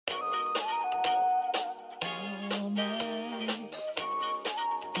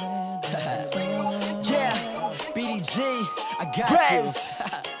G, I got Brez.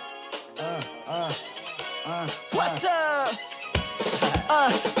 What's up?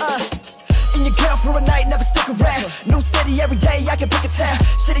 And your girl for a night, never stick around. New city every day, I can pick a town.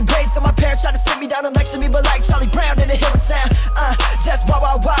 Shitty grades, so my parents try to sit me down and lecture me, but like Charlie Brown, didn't hear a sound. Just wow,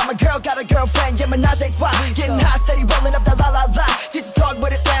 wow, wow. My girl got a girlfriend, yeah, Minaj ain't swap. Getting high, steady rolling up that la la la. She just talk,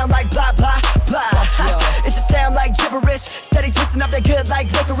 but it sound like blah blah blah. It just sound like gibberish. Steady twisting up that good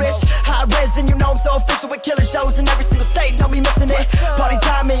like licorice. High res, and you know I'm so official with killer shows in every single state. Know me missing it. Party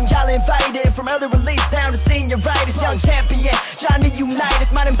timing, y'all invited. From early release down to senioritis. Young champion, Johnny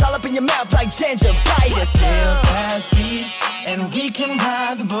Unitas. My name's all up in your mouth like gingivitis. Feel that beat, and we can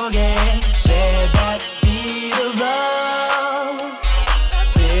ride the boogie. Share that beat of love.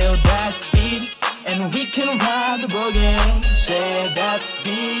 Feel that beat, and we can ride the boogie. Share that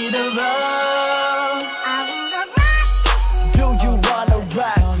beat of love. Do you wanna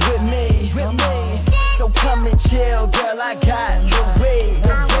rock with me? So come and chill, girl, I got the weed.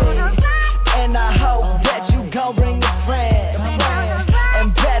 And I hope that you gon' bring a friend.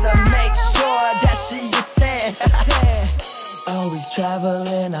 And better make sure that she a 10. Always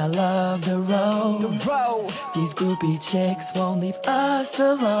traveling, I love the road. These groupie chicks won't leave us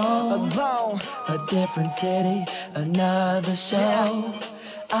alone. A different city, another show.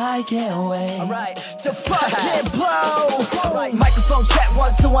 I can't wait to fucking blow. Microphone check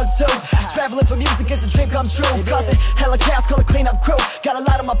 1 2 1 2. Traveling for music is a dream come true. Causing hella chaos, call a cleanup crew. Got a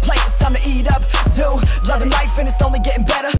lot on my plate, it's time to eat up. Do loving life and it's only getting better.